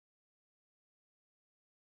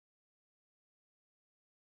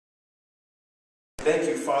Thank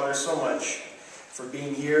you, Father, so much for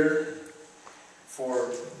being here,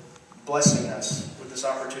 for blessing us with this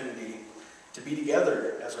opportunity to be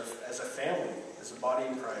together as a family, as a body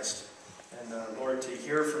in Christ. And Lord, to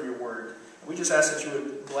hear from your word. We just ask that you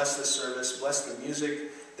would bless this service, bless the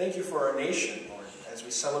music. Thank you for our nation, Lord, as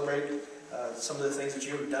we celebrate some of the things that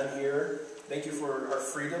you have done here. Thank you for our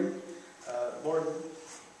freedom. Lord,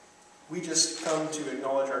 we just come to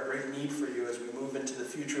acknowledge our great need for you as we move into the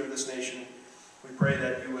future of this nation. We pray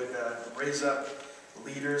that you would raise up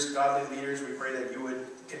leaders, godly leaders. We pray that you would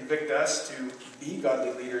convict us to be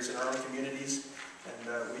godly leaders in our own communities.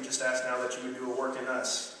 And we just ask now that you would do a work in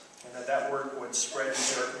us, and that work would spread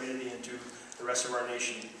into our community, into the rest of our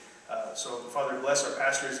nation. So, Father, bless our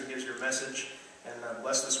pastor as he gives your message, and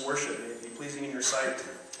bless this worship. May it be pleasing in your sight,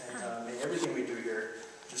 and may everything we do here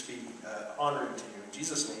just be honoring to you. In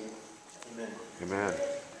Jesus' name, amen. Amen.